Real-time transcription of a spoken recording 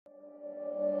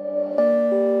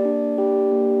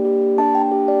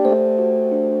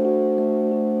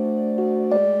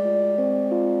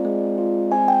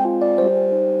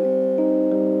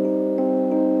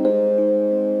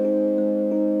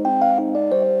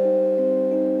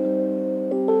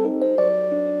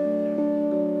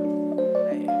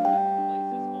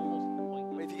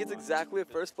exactly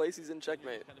at first place. He's in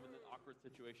checkmate.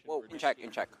 Whoa. In check.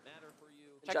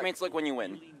 Checkmate's like when you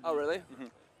win. Oh, really? Mm-hmm.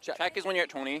 Check is when you're at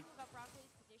 20.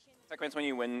 Checkmate's when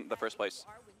you win the first place.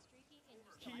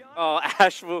 Oh,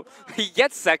 Hafu. He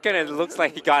gets second and it looks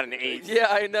like he got an 8. Yeah,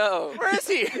 I know. Where is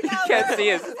he? You can't see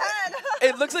his.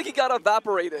 It looks like he got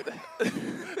evaporated.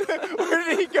 Where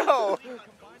did he go?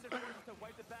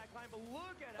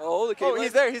 Oh, the Oh,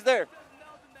 he's there. He's there.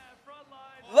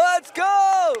 Let's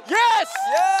go! Yes!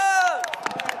 Yeah!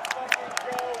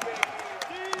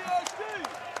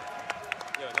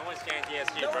 Yo, no one's chanting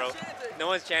DSG, bro. No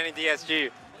one's chanting DSG.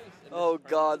 Oh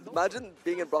God! Imagine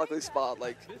being in Broccoli's spot,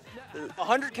 like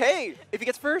 100K if he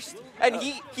gets first, and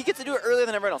he gets to do it earlier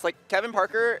than everyone else. Like Kevin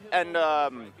Parker and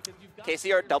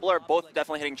Casey are both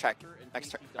definitely hitting check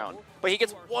next round, but he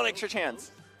gets one extra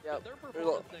chance. Yep.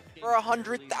 For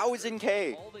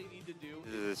 100,000K.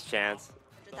 This is his chance.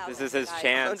 This is his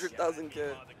chance. 100,000K.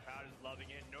 The crowd is loving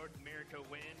it. North America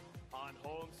win on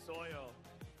home soil,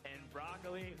 and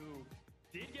Broccoli, who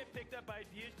did get picked up by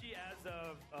DSG as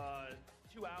of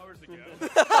 2 hours ago, is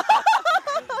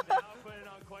now putting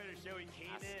on quite a show. He came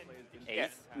in. Yeah.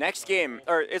 Next game,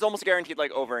 or it's almost guaranteed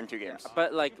like over in 2 games.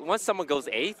 But like once someone goes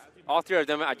 8th, all 3 of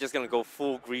them are just gonna go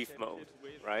full grief mode,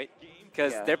 right?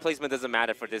 Because their placement doesn't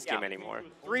matter for this game anymore.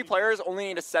 3 players only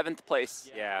need a 7th place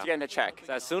to get into check.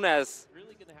 So as soon as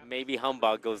maybe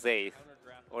Humbug goes 8th,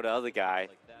 or the other guy.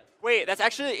 Wait, that's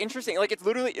actually interesting. Like, it's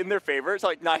literally in their favor to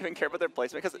like not even care about their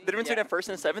placement because the difference between a 1st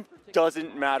and a 7th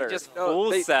doesn't matter. Just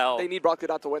full sell. They need Broccoli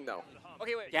not to win though.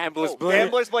 Okay, wait. Gamblers Blade.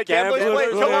 Gamblers Blade. Gamblers Blade.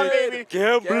 Come on, baby.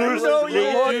 Gamblers No, Blade.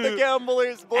 you want the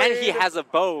Gamblers Blade. And he has a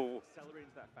bow.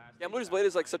 Gambler's Blade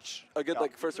is like such a good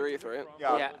like 1st or 8th, right?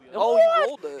 Yeah. Oh, he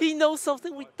rolled it. He knows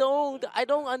something we don't. I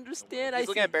don't understand. He's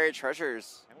looking at buried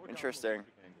treasures. Interesting.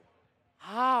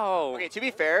 How? Okay, to be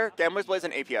fair, Gambler's Blade is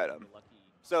an AP item.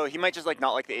 So he might just like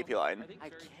not like the AP line. I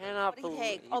cannot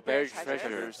believe Oh, buried buried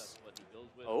treasures.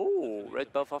 Oh,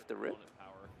 red buff off the rip.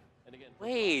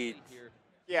 Wait,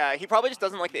 Yeah, he probably just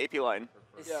doesn't like the AP line.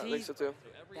 is Yeah, I he think so too.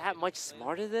 that much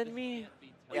smarter than me?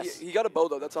 Yes. He got a bow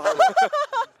though. That's a hard one.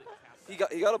 He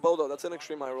got a bow though. That's an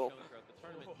extreme high roll.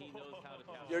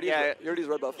 He already has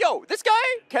red buff. Yo, this guy,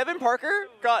 Kevin Parker,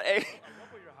 got a...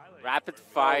 Rapid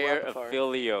fire rapid fire.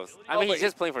 Affilios. I mean, but he's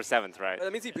just playing for 7th, right?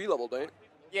 That means he pre-leveled, right?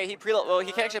 Yeah, he well,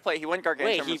 he can actually play. He went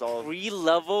Gargantuan Wait, he Resolve.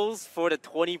 pre-levels for the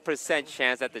 20%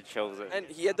 chance at the Chosen. And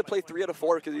he had to play 3 out of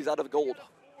 4 because he's out of gold.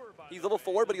 He's level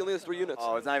 4, but he only has 3 units.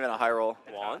 Oh, it's not even a high roll.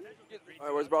 One? All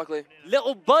right, where's Broccoli?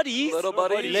 Little buddies. Little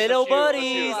buddies. Little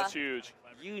buddies. That's huge.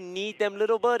 You need them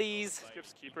little buddies.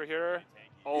 Skips keeper here.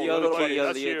 Oh, Yo, little okay, buddy. yo,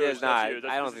 That's there's huge. not. That's huge.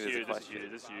 I don't This think is there's a huge.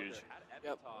 question. This is huge.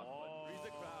 Yep.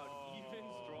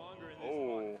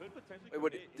 Oh. Wait,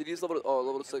 what? Did he use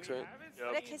level 6, right?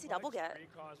 What did Casey double get?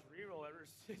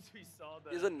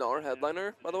 He's a Gnar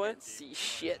headliner, by the way. See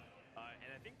shit.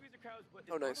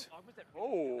 Oh, nice.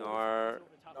 Oh. Nor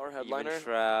Gnar even headliner.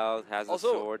 Shroud has a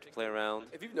Also- sword to play around.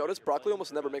 If you've noticed, Broccoli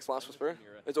almost never makes Last Whisper.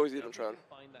 It's always even Shroud.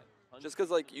 Just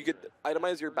because like you could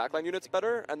itemize your backline units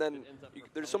better, and then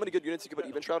there's so many good units you could put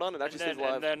even Shroud on, and actually stays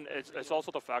alive. And then it's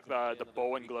also the fact that the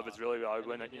bow and glove is really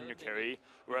valuable in your carry,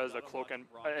 whereas the cloak and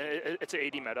it's an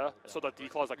AD meta, so the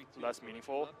declaw is like less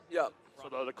meaningful. Yeah,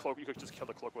 So the cloak, you could just kill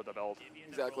the cloak with the belt.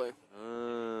 exactly.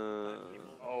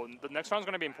 Oh, the next round's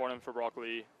gonna be important for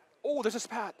Broccoli. Oh, there's a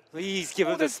spat. Please give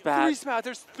him the There's spat. 3 spats.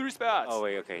 There's 3 spats. Oh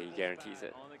wait, okay, he guarantees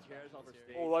it.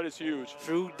 Oh, that is huge.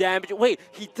 True damage. Wait,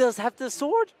 he does have the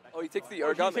sword? Oh, he takes the He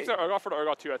Urgot. takes the Urgot for the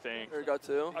Urgot 2, I think. Urgot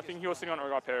too. I think he was sitting on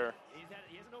Urgot pair. He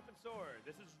has an open sword.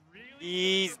 This is really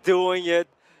He's doing it.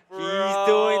 He's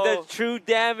doing the true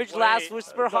damage Last Wait,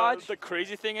 Whisper Hodge. The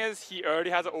crazy thing is he already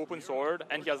has an open sword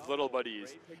and he has little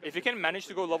buddies. If he can manage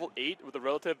to go level 8 with a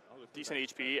relative decent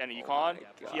HP and econ,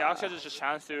 he actually has just a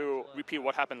chance to repeat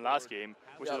what happened last game,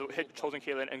 which is hit Chosen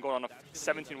Kaelin and go on a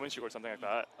 17 win streak or something like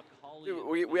that. Dude,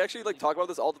 we actually like talk about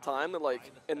this all the time. That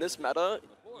like in this meta,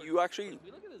 you actually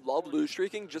love lose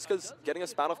streaking just because getting a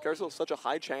span of carousel is such a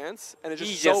high chance, and it's He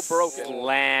just just so broken.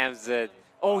 slams it.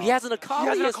 Oh, he has an Akali. He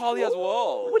has an Akali as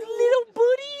well. With little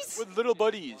buddies. With little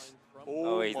buddies.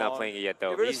 Oh, he's not playing it yet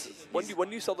though. When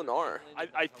do you sell the Gnar?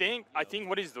 I think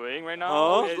what he's doing right now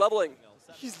Oh? is He's leveling.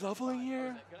 he's leveling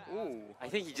here. Ooh. I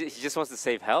think he just wants to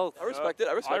save health. I respect it.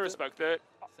 I respect I it. respect it.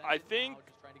 I think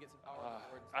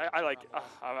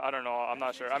I don't know. I'm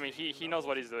not sure. I mean, he knows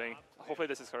what he's doing. Hopefully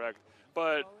this is correct.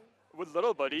 But with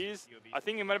little buddies, I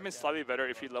think it might have been slightly better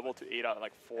if he leveled to 8 at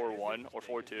like 4-1 or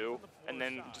 4-2, and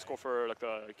then just go for like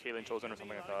the Kaelin Chosen or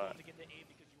something like that.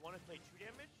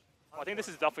 I think this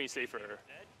is definitely safer.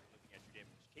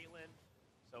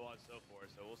 So on and so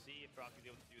forth. So we'll see if Brock is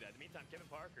able to do that. In the meantime, Kevin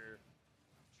Parker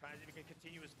tries to make a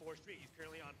continuous 4 streak. He's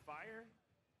currently on fire.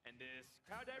 And this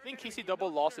crowd I think KC double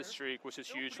lost his streak, which is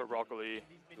huge for Broccoli.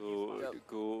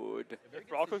 Good. If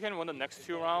Broccoli can win the next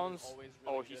 2 rounds,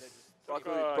 oh, he's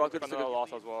Broccoli took another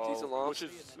loss as well, decent loss.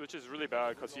 which is really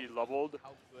bad because he leveled.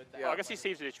 Yeah. Well, I guess he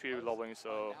saves HP with leveling,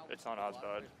 so it's not as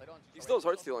bad. He still has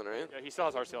heart stealing, right? Yeah, he still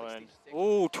has heart stealing.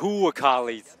 Ooh, 2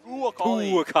 Akalis. 2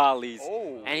 Akalis.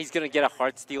 Oh. And he's going to get a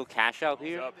heart steal cash out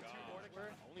here. Yep.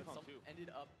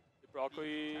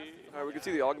 Broccoli. Alright, we can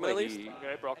see the augment at least.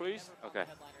 Okay, Broccoli's. Okay.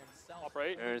 Up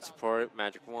right. Earn support,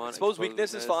 magic 1. I suppose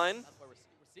weakness is fine.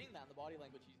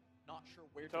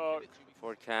 Took.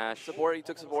 For cash. Support, he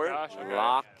took support. Cash, okay.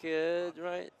 Rocket,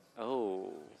 right?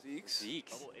 Oh. Zeeks.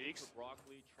 Zeeks. Zeeks.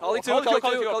 Kali Oh, 2,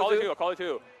 Kali 2, Kali 2. Kali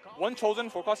 2. One chosen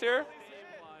 4 cost here.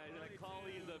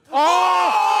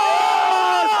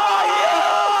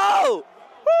 Oh!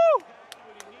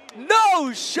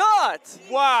 No shot!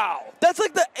 Wow. That's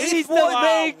like the 8th one.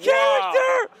 main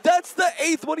character! That's the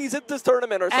 8th one he's hit this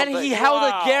tournament or something. And he held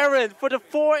a Garen for the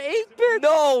 4-8-bit.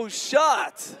 No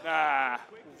shot! Nah.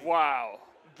 Wow.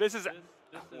 This is.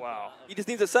 Wow. He just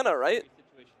needs a Senna, right?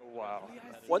 Wow.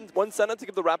 One Senna to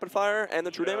give the rapid fire and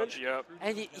the true damage? Yep.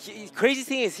 And crazy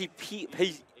thing is he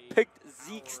picked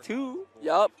Zeke's too.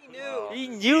 Yup. He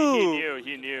knew.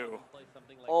 He knew.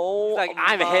 Oh, He's like,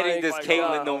 I'm hitting this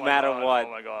Caitlyn no matter what.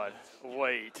 Oh my god.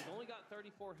 Wait.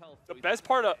 The best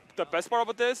part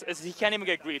about this is he can't even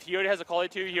get grief. He already has a Kali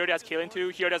 2, he already has Caitlyn 2,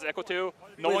 he already has Echo 2.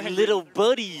 No one With can little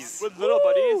buddies. With little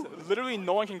buddies, literally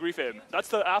no one can grief him.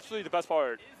 That's absolutely the best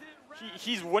part.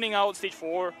 He's winning out stage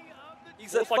 4. He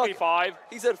said, most likely 5.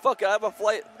 He said, fuck it, I have a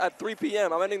flight at 3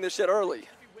 p.m. I'm ending this shit early.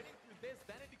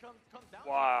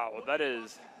 Wow, that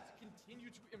is. Continue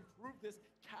to improve this,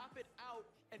 cap it out,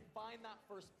 and find that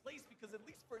first place because at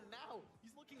least for now,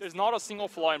 he's looking. There's not a single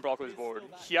flaw in Broccoli's board.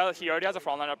 He already has a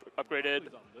frontline upgraded.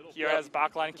 He already has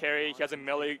backline carry. He has a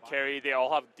melee carry. They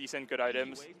all have decent, good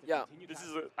items. Yeah. This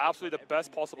is absolutely the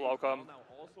best possible outcome.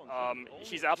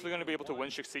 He's absolutely going to be able to win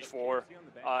stage 4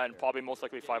 and probably most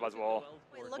likely 5 as well.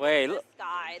 Wait, look at this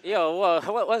guy. Yo,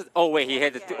 what was? Oh wait, he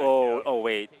hit the. Oh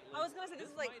wait. I was gonna say this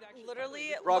is like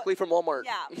literally. Broccoli from Walmart.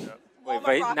 Yeah. Wait,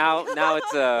 Walmart but now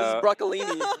it's This is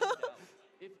broccolini.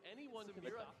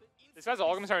 This guy's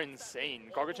arguments are insane.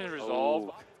 Gargantuan's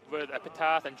Resolve with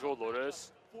Epitaph and Jewel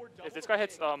Lotus. If this guy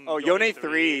hits Oh, Yone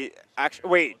 3 actually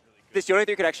wait. This Yone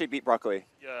 3 could actually beat Broccoli.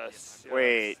 Yes.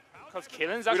 Wait. Because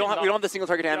Kalen's We actually don't have the single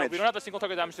target Yeah, damage. we don't have the single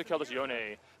target damage to kill this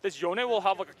Yone. This Yone will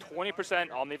have like a 20%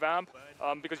 Omnivamp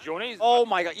because Yone is. Oh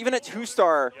my god, even at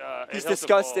 2-star, Yeah, it he's helps the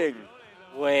ball. disgusting.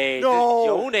 Wait. No.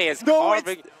 Yone is No,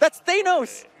 carving. that's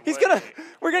Thanos.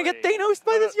 We're gonna get Thanos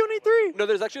by this Yone 3. No,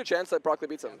 there's actually a chance that Broccoli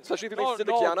beats him. Especially if he makes it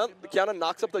to Kiana. The Kiana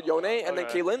knocks up the Yone, and then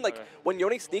Caitlyn, like, when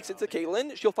Yone sneaks into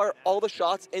Caitlyn, she'll fire all the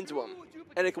shots into him.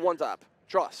 And it can one-tap.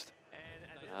 Trust.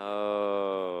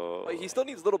 Oh. Like, he still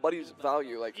needs little buddy's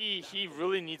value. Like, He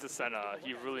really needs a Senna.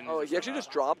 He really needs. oh, a he actually Senna.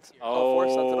 just dropped Oh,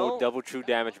 Force Sentinel. double true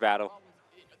damage battle.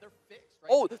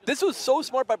 Oh, this was so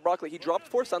smart by Broccoli. He dropped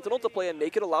Force Sentinel to play a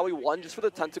naked Alawi 1 just for the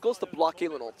tentacles to block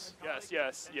Caitlyn ults.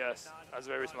 Yes. That's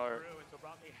very smart.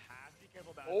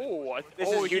 Oh, This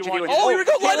is huge if he won. wins. Oh, here we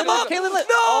go. Light him up. Caitlyn lit.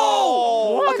 No!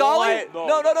 Oh, Akali?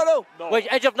 No. No. Wait,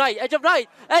 Edge of Night, Edge of Night,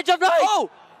 Edge of Night! Oh!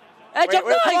 Edge of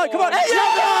Night! Come on. Edge of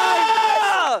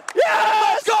Night!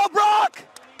 Yeah! Let's go, Brock!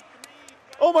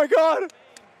 Oh my god.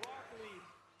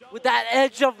 With that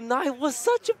Edge of Night was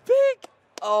such a big.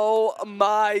 Oh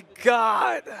my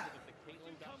god.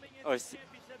 Oh,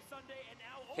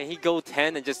 can he go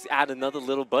 10 and just add another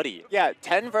little buddy? Yeah,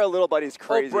 10 for a little buddy is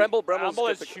crazy. Oh, Bramble Bramble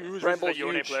is good. huge Bramble's versus the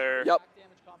Yone huge. player. Yep.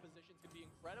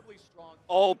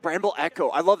 Oh, Bramble Echo.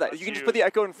 I love that. That's You can just huge. put the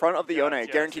Echo in front of the Yone, Yes,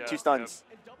 guaranteed yes, 2 stuns.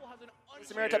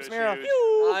 Samira, tap Huge, Samira. huge.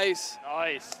 Phew. Nice.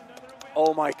 Nice.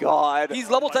 Oh my god. He's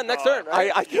level 10 next turn,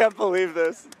 right? I can't believe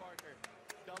this.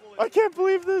 I can't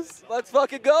believe this. Let's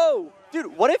fucking go.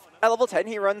 Dude, what if at level 10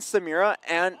 he runs Samira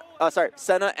and,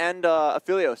 Senna and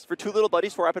Aphelios for 2 little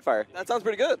buddies for rapid fire? That sounds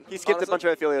pretty good. He skipped honestly. a bunch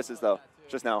of Aphelioses though,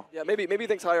 just now. Yeah, maybe he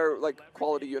thinks higher like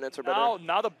quality units are better.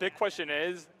 Now the big question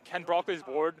is, can Broccoli's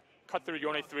board cut through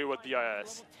Yone 3 with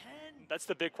DIS? That's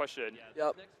the big question.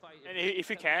 Yep. And if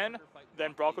he can,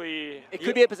 then Broccoli It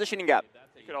could be a positioning gap.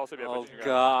 it could also be a Oh position grab.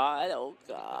 god, oh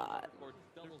god.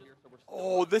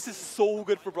 Oh, this is so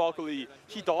good for Broccoli.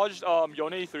 He dodged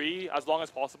Yone 3 as long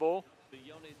as possible.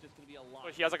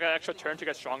 But he has like an extra turn to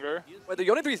get stronger. Wait, the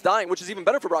Yone 3 is dying, which is even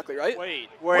better for Broccoli, right? Wait.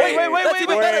 Wait, that's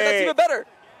even better. That's even better.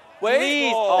 Wait.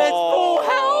 Please, Oh. it's full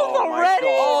health my already.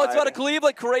 Oh, it's God. about to cleave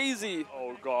like crazy.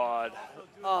 Oh god.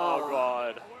 Oh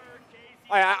god.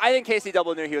 I think KC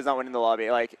double knew he was not winning the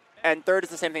lobby. Like, and third is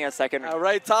the same thing as second. All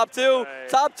right, top two.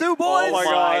 Top two, boys. Oh my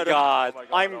God. god. Oh my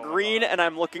God. I'm green and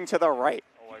I'm looking to the right.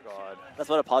 Oh my god. That's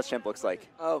what a pause champ looks like.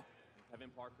 Oh.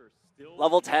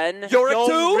 Level 10. Yorick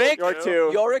 2? Rick? Yorick 2.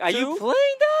 Yorick 2? Are you playing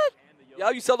that? Yeah,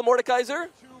 you sell the Mordekaiser?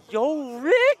 Yo,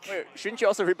 Rick! Wait, shouldn't you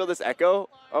also rebuild this Echo?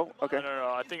 Oh, okay.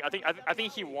 No. I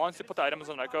think he wants to put the items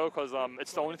on Echo because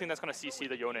it's the only thing that's gonna CC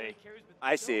the Yone.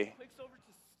 I see.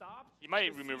 He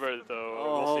might remove it though.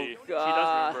 Oh, We'll see. God. He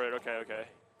does remove it. Okay.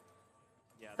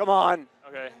 Come on.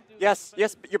 Okay. Yes,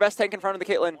 your best tank in front of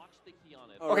the Caitlyn.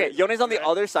 Okay, Yone's on the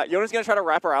other side. Yone's gonna try to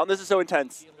wrap around. This is so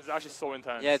intense. This is actually so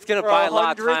intense. Yeah, it's gonna For buy a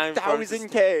lot of time.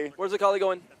 100,000K. Where's the Kali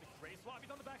going?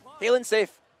 Caitlyn's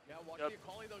safe.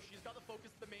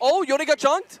 Oh, Yone got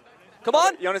chunked. Come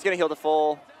on. Yone's gonna heal the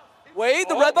full. Wait,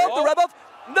 the red buff, the red buff.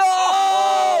 No!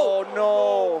 Oh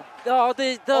no! Oh,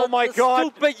 Oh my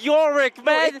God. Stupid Yorick,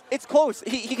 man! It's close.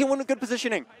 He can win with good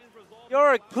positioning.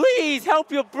 Yorick, please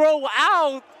help your bro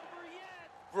out!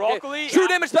 Broccoli. True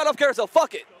damage spat off carousel.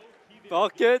 Fuck it.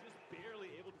 Fuck it.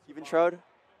 Even Shroud.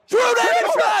 True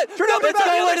damage spat. True No, damage it's on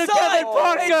the spat. other side.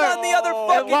 Parker. It's on the other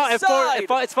fucking side.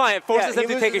 It's fine. It forces Yeah, him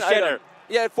he to take a loses an shitter. item.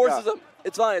 Yeah, it forces him.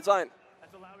 It's fine. It's fine.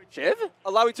 Shiv?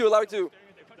 Allow me to. Allow me to.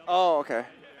 Oh, okay.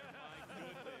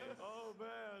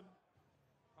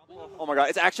 Oh my god,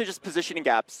 it's actually just positioning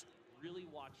gaps.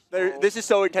 This is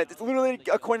so intense. It's literally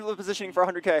a coin flip positioning for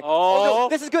 100K. Oh. No,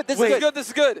 this is good. This This is is good. This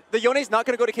is good. The Yone's not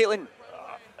going to go to Caitlyn.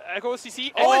 Echo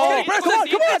CC. Oh, Oh, it's getting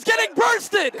bursted. come on. It's getting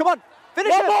bursted. Come on,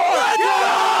 finish it.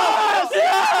 Yes!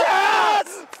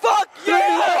 Yes! Fuck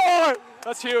yeah!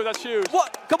 That's huge. That's huge.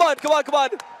 What? Come on. Come on. Come on.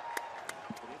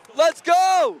 Let's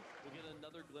go.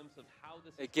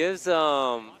 It gives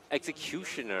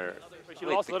Executioner. He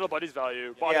Wait, lost little buddy's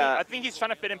value. But Yeah. I think he's trying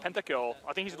to fit in pentakill.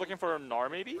 I think he's looking for a Gnar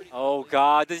maybe. Oh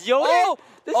god, this Yone! Oh!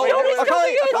 This Oh, Yone's Akali,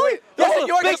 coming in! Akali. Yes, Oh,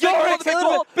 Yorick, big the big goal, Yorick, the big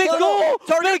goal. big goal!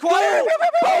 Target Big acquired. goal.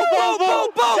 Boom, boom, boom,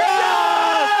 boom.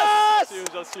 That's Yes! huge.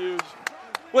 That's huge.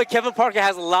 Wait, Kevin Parker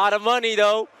has a lot of money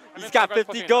though. He's got Parker's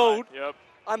 50 fucking gold. high. Yep.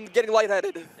 I'm getting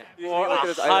lightheaded. For Look at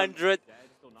his item.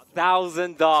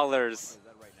 $100,000.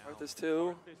 This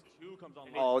too.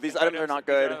 Oh, these items are not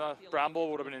good. Bramble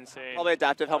would have been insane. Probably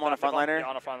adaptive helm on a frontliner. Yeah,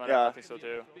 on a frontliner. Yeah. I think so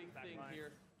too.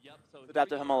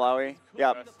 Adaptive helm Malawi.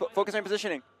 Yeah, focus on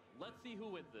positioning.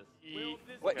 He,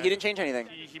 What? He didn't change anything.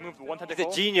 he moved one He's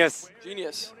tentacle. a genius.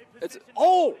 Genius. It's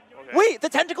Oh! Okay. Wait, the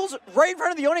tentacles right in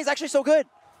front of the Yone is actually so good.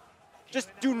 Just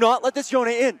do not let this Yone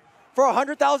in. For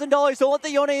 $100,000, don't let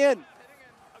the Yone in.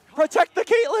 Protect the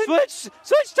Caitlyn.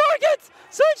 Switch targets!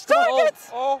 Switch targets!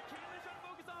 Oh.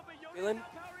 Caitlyn.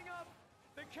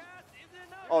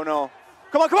 Oh no.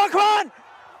 Come on, come on, come on!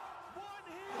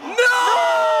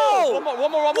 No! One more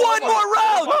One round. more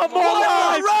round! One more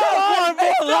life! One more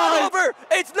It's not life! over!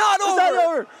 It's not It's not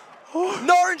over! over.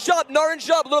 Narin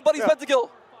shop, little buddy's pentakill.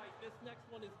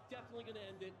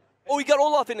 Oh, he got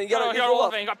Olaf in it. He got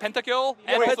Olaf. He got pentakill.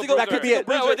 Yeah, and pentakill. also That could be it.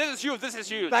 Wait, this is huge. This is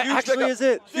huge. That Huge actually pickup. is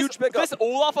it. Huge pickup. This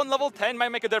Olaf on level 10 might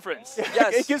make a difference.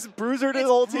 Yes. It gives Bruiser to the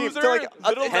whole team. Bruiser, So like,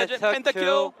 little legend,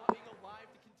 pentakill.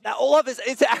 that Olaf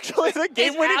it's actually the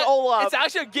game-winning Olaf. It's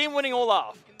actually a game-winning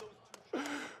Olaf.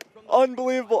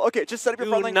 Unbelievable. Okay, just set up your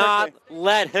front Do line not correctly.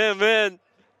 let him in.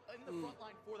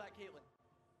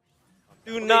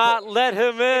 Do not let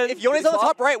him in. If Yone's on the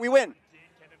top right, we win.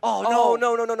 Oh Oh,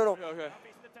 no. no. Okay.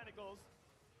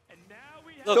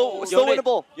 Look, Still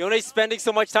winnable. Yone's spending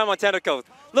so much time on tentacles.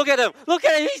 Look at him. Look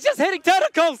at him. He's just hitting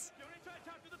tentacles.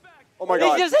 Oh my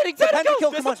god. He's just hitting The tentacles.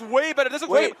 pentakill, This come on. looks way better. This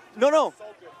looks Wait, way. no.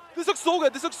 This looks so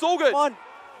good. This looks so good. Come on.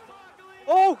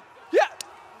 Oh, yeah.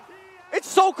 It's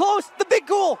so close. The big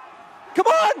goal. Come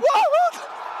on. Whoa.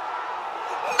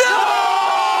 No!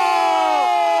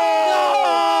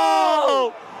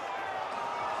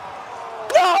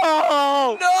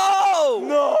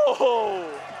 No!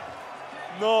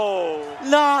 No.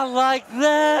 Not like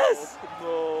this.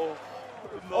 No.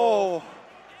 Oh.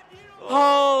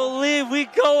 Holy, we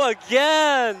go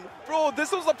again. Bro,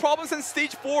 this was a problem since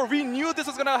stage 4. We knew this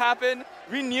was gonna happen.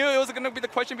 We knew it was gonna be the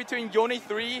question between Yone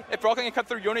 3, if Brock can cut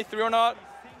through Yone 3 or not.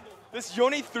 This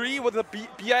Yone 3 with the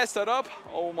BI setup,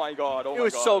 oh my god, oh my god. It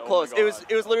was so oh my close. God. It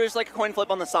was literally just like a coin flip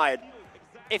on the side.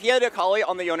 If he had a Kali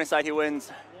on the Yone side, he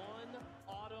wins.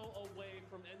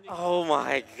 Oh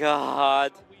my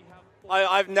god.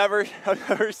 I've never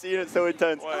seen it so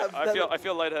intense. Wait, I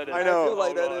feel lightheaded. I know. I feel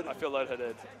lightheaded. I feel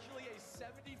lightheaded.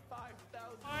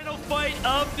 Final fight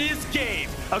of this game.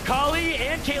 Akali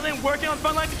and Caitlyn working on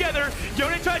front line together.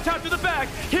 Yone trying to tap to the back.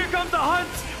 Here comes the hunt.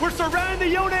 We're surrounding the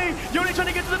Yone. Yone trying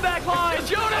to get to the back line. It's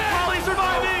Yone! Akali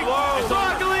surviving.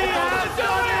 Broccoli has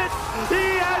done it.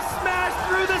 He has smashed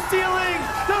through the ceiling.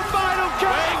 The final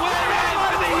count.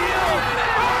 By the heel.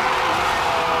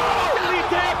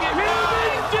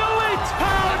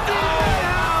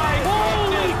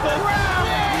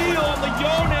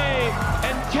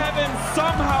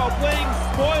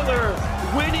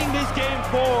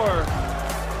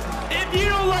 You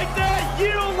don't like that?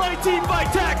 You don't like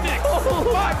Teamfight tactics!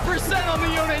 5% on the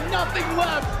Yone, nothing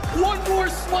left. One more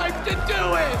swipe to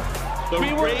do it.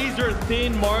 The razor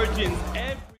thin margins.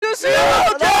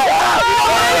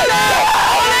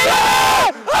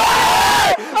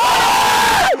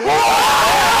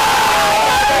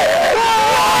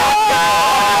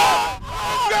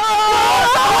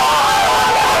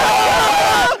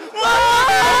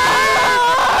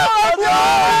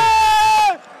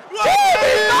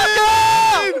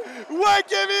 What,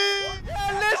 Kiyoon?